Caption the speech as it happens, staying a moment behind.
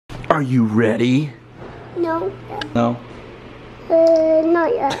Are you ready? No. No?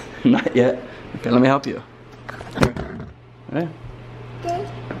 Not yet. Not yet? Okay, let me help you. Ready? Okay.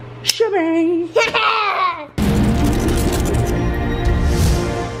 Shimmy!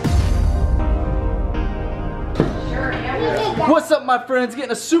 What's up, my friends?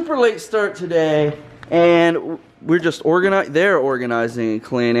 Getting a super late start today, and we're just they're organizing and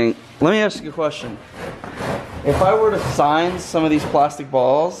cleaning. Let me ask you a question. If I were to sign some of these plastic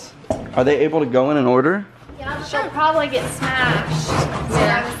balls, are they able to go in an order? Yeah, she'll probably get smashed.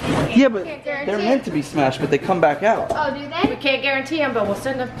 Yeah, but they're meant to be smashed, but they come back out. Oh, do they? We can't guarantee them, but we'll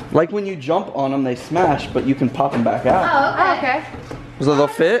send them. Like when you jump on them, they smash, but you can pop them back out. Oh, okay. So they'll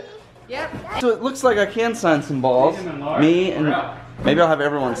fit? Yep. So it looks like I can sign some balls. Me and maybe I'll have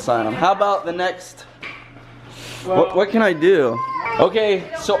everyone sign them. How about the next? What can I do?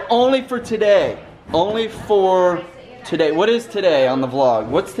 Okay, so only for today. Only for today. What is today on the vlog?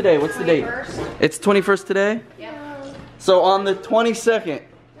 What's today? What's the date? It's 21st today? Yep. So on the 22nd,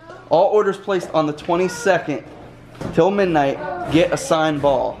 all orders placed on the 22nd till midnight get a signed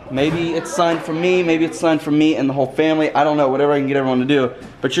ball. Maybe it's signed from me, maybe it's signed from me and the whole family. I don't know, whatever I can get everyone to do.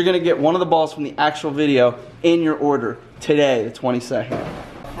 But you're gonna get one of the balls from the actual video in your order today, the 22nd.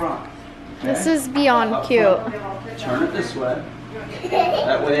 Front. Okay? This is beyond cute. Turn it this way.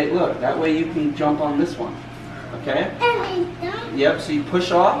 That way, look, that way you can jump on this one. Okay? Yep, so you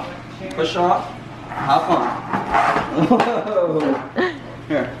push off, hop on. Whoa.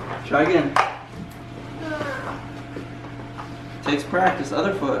 Here, try again. Takes practice,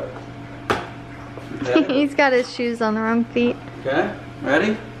 other foot. Okay. He's got his shoes on the wrong feet. Okay,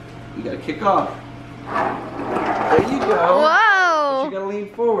 ready? You gotta kick off. There you go. Whoa! But you gotta lean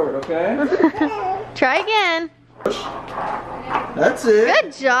forward, okay? Try again. That's it.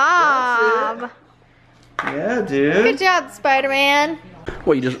 Good job. That's it. Yeah, dude. Good job, Spider-Man.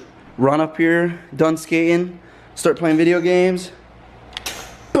 What, you just run up here, done skating, start playing video games?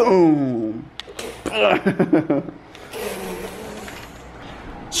 Boom. So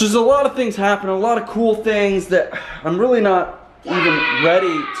there's a lot of things happening, a lot of cool things that I'm really not even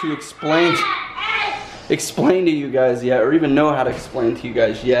ready to explain to you guys yet, or even know how to explain to you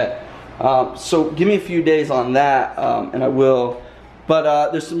guys yet. So give me a few days on that, and I will. But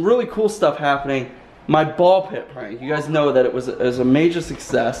there's some really cool stuff happening. My ball pit prank, you guys know that it was a major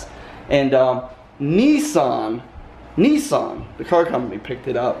success, and Nissan, the car company, picked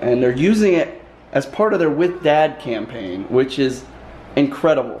it up, and they're using it as part of their With Dad campaign, which is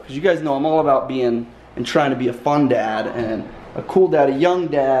incredible, because you guys know I'm all about being and trying to be a fun dad and a cool dad, a young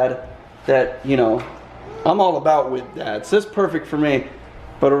dad that, you know, I'm all about With Dad. So it's perfect for me.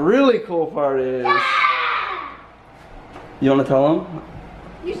 But a really cool part is, you want to tell them?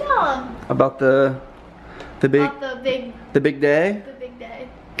 You tell him. About the big day. The big day.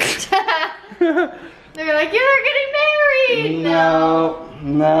 They're like, you're getting married. No,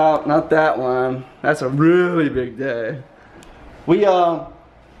 not that one. That's a really big day. We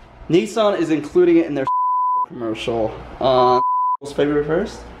Nissan is including it in their commercial. February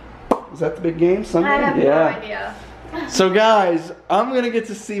 1st? Is that the big game? Sunday? I have no idea. So guys, I'm gonna get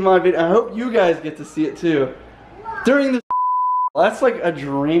to see my video. I hope you guys get to see it too. During the that's like a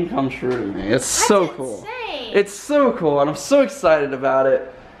dream come true to me. It's so cool. Insane. It's so cool, and I'm so excited about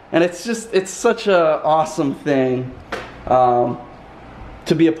it. And it's such a awesome thing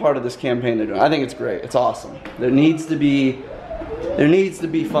to be a part of this campaign they're doing. I think it's great. It's awesome. There needs to be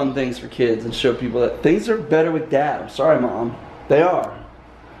fun things for kids and show people that things are better with Dad. I'm sorry, Mom. They are.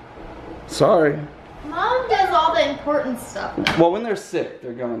 Sorry. Mom does all the important stuff. Well, when they're sick,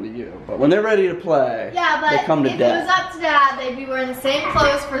 they're going to you. But when they're ready to play, they come to if Dad. it was up to Dad, they'd be wearing the same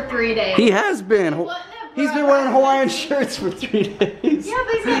clothes for 3 days. He has been. He's been wearing Hawaiian shirts for 3 days. Yeah,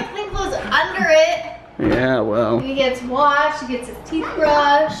 but he's got clean clothes under it. Yeah, well. He gets washed, he gets his teeth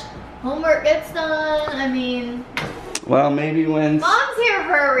brushed, homework gets done. I mean. Well, maybe when. Mom's here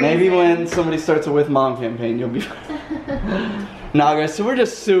for a reason. Maybe when somebody starts a With Mom campaign, you'll be. Nah, guys, so we're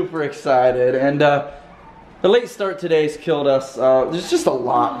just super excited, and the late start today's killed us. There's just a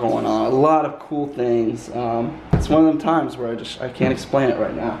lot going on, a lot of cool things. It's one of them times where I can't explain it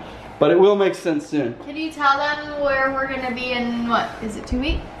right now, but it will make sense soon. Can you tell them where we're gonna be in what? Is it 2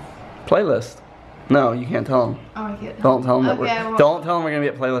 weeks? Playlist. No, you can't tell them. Oh, I can't. Don't tell them that don't tell them we're gonna be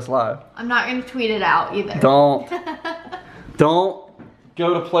at Playlist Live. I'm not gonna tweet it out either. Don't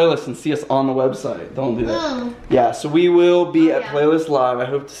go to Playlist and see us on the website. Don't do that. Yeah, so we will be at Playlist Live. I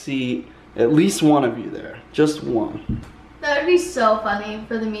hope to see at least one of you there. Just one. That would be so funny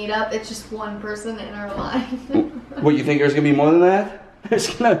for the meetup. It's just one person in our life. What, you think there's gonna be more than that?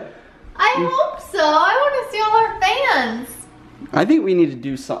 There's gonna. I hope so. I want to see all our fans. I think we need to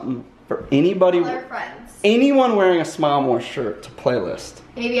do something for anybody. All our friends. Anyone wearing a Smile More shirt to playlist.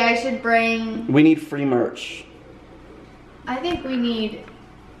 Maybe I should bring... We need free merch. I think we need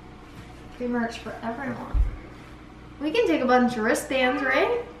free merch for everyone. We can take a bunch of wristbands,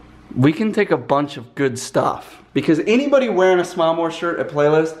 right? We can take a bunch of good stuff. Because anybody wearing a Smile More shirt at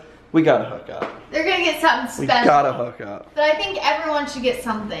playlist, we gotta hook up. They're gonna get something We special. gotta hook up. But I think everyone should get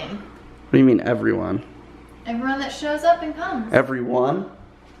something. What do you mean everyone? Everyone that shows up and comes. Everyone?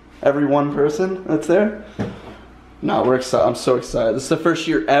 Every one person that's there? No, we're excited. I'm so excited. This is the first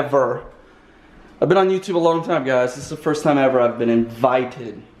year ever. I've been on YouTube a long time, guys. This is the first time ever I've been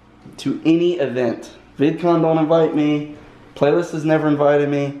invited to any event. VidCon don't invite me. Playlist has never invited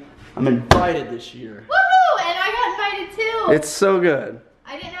me. I'm invited this year. Woohoo! And I got invited too. It's so good.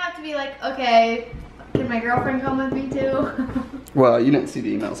 I didn't have to be like, okay, can my girlfriend come with me too? Well, you didn't see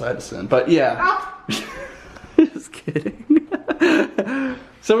the emails I had to send, but yeah. Oh. Just kidding.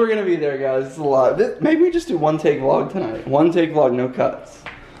 So we're gonna be there, guys. It's a lot. Maybe we just do one take vlog tonight. One take vlog, no cuts.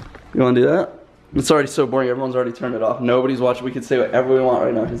 You wanna do that? It's already so boring. Everyone's already turned it off. Nobody's watching. We could say whatever we want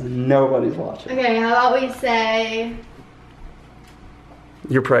right now because nobody's watching. Okay, how about we say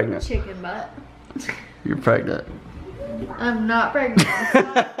You're pregnant. chicken butt? You're pregnant. I'm not pregnant.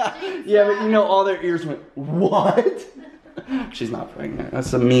 Yeah, but you know all their ears went, what? She's not pregnant.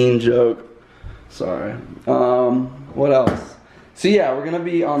 That's a mean joke. Sorry. What else? So yeah, we're gonna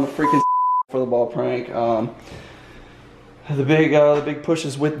be on the freaking for the ball prank. The big push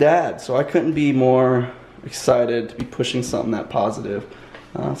is with Dad, so I couldn't be more excited to be pushing something that positive.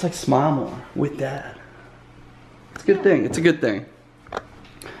 It's like Smile More with Dad. It's a good thing. It's a good thing.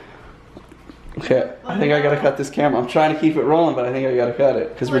 Okay, I think I gotta cut this camera. I'm trying to keep it rolling, but I think I gotta cut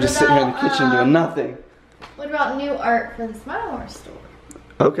it because we're just sitting here in the kitchen doing nothing. What about new art for the Smile More store?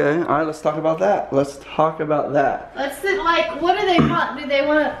 Okay, all right, let's talk about that. Let's talk about that. Let's sit, like, what do they want? Do they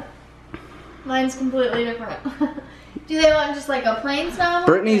want? Mine's completely different. Do they want just like a plain Smile More?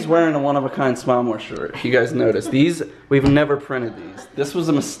 Brittany's wearing a one-of-a-kind Smile More shirt. If you guys noticed, these we've never printed these. This was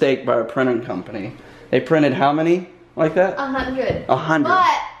a mistake by our printing company. They printed how many like that? 100. 100.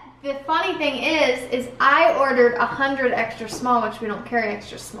 But the funny thing is I ordered 100 extra small, which we don't carry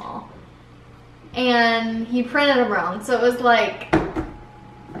extra small, and he printed them wrong. So it was like.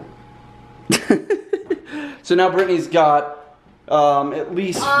 So now Brittany's got at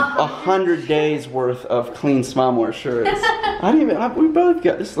least 100 days worth of clean Smile More shirts. We both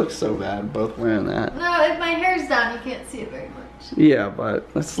got, this looks so bad, both wearing that. No, if my hair's down, you can't see it very much. Yeah, but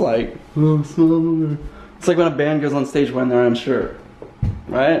it's like, oh, Smile More. It's like when a band goes on stage wearing their own shirt,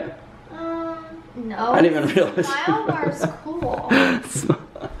 right? No. I didn't even realize. Smile More's cool.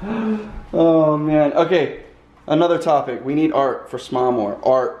 Oh man. Okay, another topic. We need art for Smile More.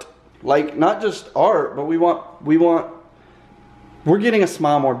 Art. Like, not just art, but we're getting a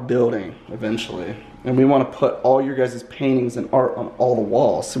Smile More building eventually, and we want to put all your guys' paintings and art on all the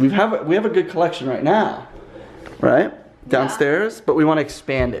walls. So we have a good collection right now, right? Downstairs, yeah. But we want to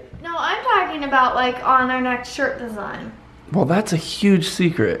expand it. No, I'm talking about like on our next shirt design. Well, that's a huge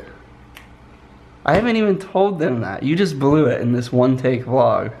secret. I haven't even told them that. You just blew it in this one take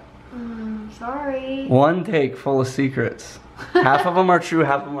vlog. Sorry. One take full of secrets. Half of them are true,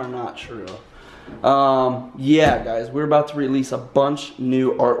 half of them are not true. Yeah, guys, we're about to release a bunch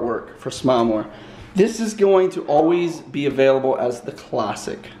new artwork for Smile More. This is going to always be available as the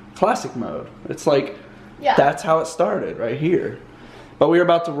classic mode. It's like, yeah. That's how it started, right here. But we're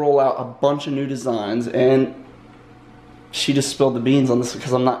about to roll out a bunch of new designs, and she just spilled the beans on this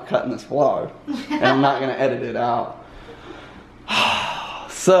because I'm not cutting this vlog, and I'm not gonna edit it out.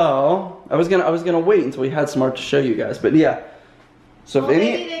 So I was gonna wait until we had some art to show you guys, but yeah. So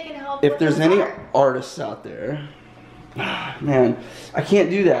well, if there's any artists out there, man, I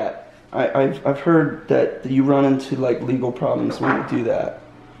can't do that. I've heard that you run into like legal problems when you do that,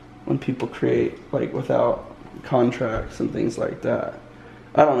 when people create like without contracts and things like that.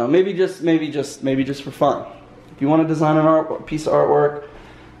 I don't know. Maybe just for fun. If you want to design a piece of artwork,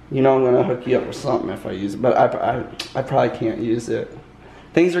 you know I'm gonna hook you up with something if I use it. But I probably can't use it.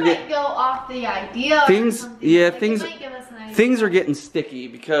 Things are getting go off the idea. Things, yeah, things are getting sticky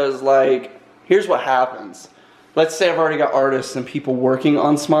because like here's what happens. Let's say I've already got artists and people working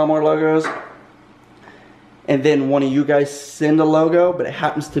on Smile More logos, and then one of you guys send a logo, but it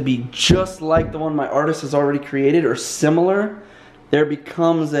happens to be just like the one my artist has already created or similar. There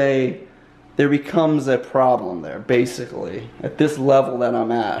becomes a problem there, basically. At this level that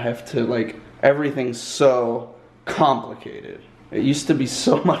I'm at, I have to like, everything's so complicated. It used to be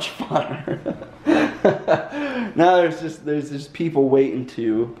so much funner. Now there's just people waiting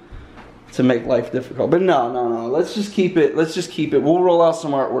to to make life difficult. But no. Let's just keep it. We'll roll out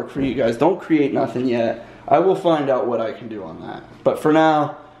some artwork for you guys. Don't create nothing yet. I will find out what I can do on that. But for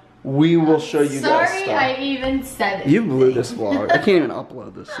now, we will show you guys stuff. Sorry I even said it. You blew this vlog. I can't even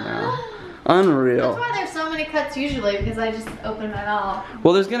upload this now. Unreal. That's why there's so many cuts usually, because I just open my mouth.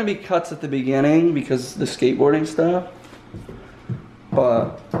 Well, there's gonna be cuts at the beginning because the skateboarding stuff.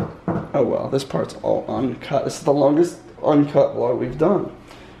 But oh well, this part's all uncut. This is the longest uncut vlog we've done.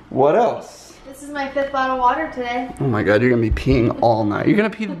 What else? This is my 5th bottle of water today. Oh my god, you're gonna be peeing all night. You're gonna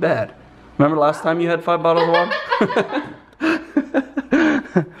pee the bed. Remember last time you had 5 bottles of water?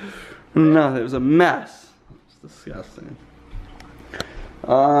 No, it was a mess. It's disgusting.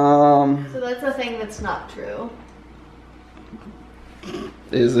 So that's a thing that's not true.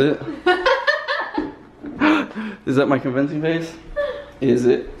 Is it? Is that my convincing face? Is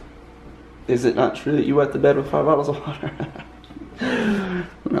it? Is it not true that you wet the bed with 5 bottles of water?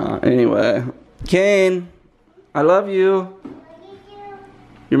 No, anyway. Kane, I love you.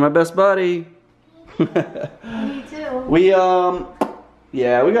 You're my best buddy. Me too.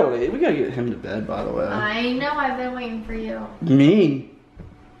 Yeah, we gotta get him to bed, by the way. I know, I've been waiting for you. Me?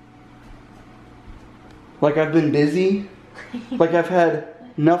 Like I've been busy? Like I've had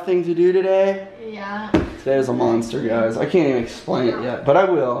nothing to do today? Yeah. Today is a monster, guys. I can't even explain it yet, but I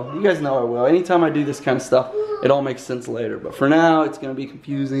will. You guys know I will. Anytime I do this kind of stuff, it all makes sense later. But for now, it's gonna be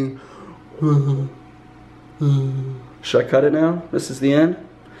confusing. Should I cut it now? This is the end?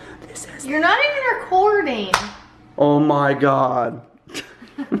 This is. You're not even recording. Oh my god.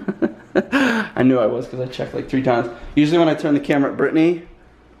 I knew I was because I checked like 3 times. Usually when I turn the camera at Brittany,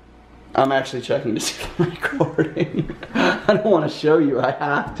 I'm actually checking to see if I'm recording. I don't want to show you. I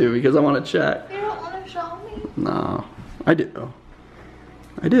have to because I want to check. You don't want to show me? No, I do.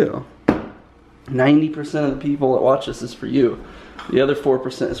 I do. 90% of the people that watch this is for you. The other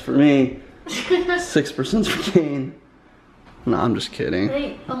 4% is for me. 6% is for Kane. No, I'm just kidding.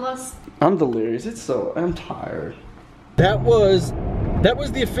 Wait, almost. I'm delirious. I'm tired. That was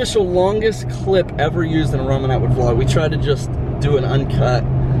the official longest clip ever used in a Roman Atwood vlog. We tried to just do an uncut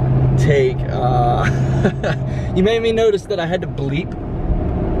take. You made me notice that I had to bleep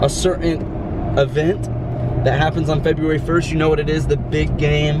a certain event that happens on February 1st. You know what it is? The big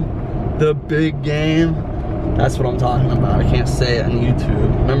game. The big game. That's what I'm talking about. I can't say it on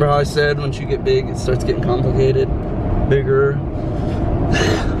YouTube. Remember how I said once you get big, it starts getting complicated? Bigger.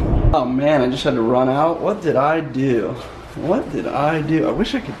 Oh man, I just had to run out. What did I do? What did I do? I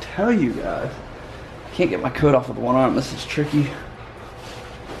wish I could tell you guys. I can't get my coat off with one arm. This is tricky.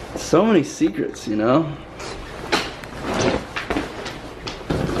 So many secrets, you know?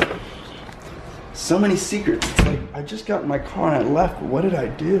 So many secrets. It's like, I just got in my car and I left, but what did I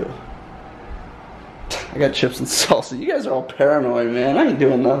do? I got chips and salsa. You guys are all paranoid, man. I ain't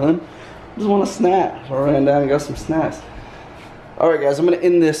doing nothing. I just want a snack. So I ran down and got some snacks. Alright guys, I'm gonna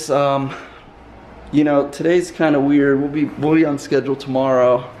end this. You know, today's kind of weird. We'll be on schedule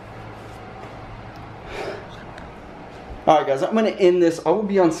tomorrow. Alright guys, I'm gonna end this. I will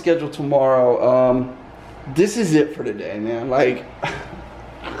be on schedule tomorrow. This is it for today, man. Like,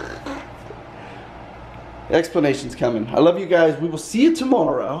 the explanation's coming. I love you guys. We will see you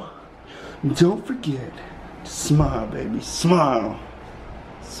tomorrow. Don't forget to smile, baby. Smile.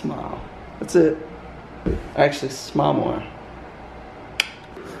 Smile. That's it. Actually, smile more.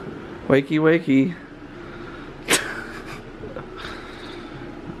 Wakey, wakey.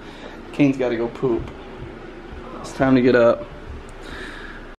 Kane's got to go poop. It's time to get up.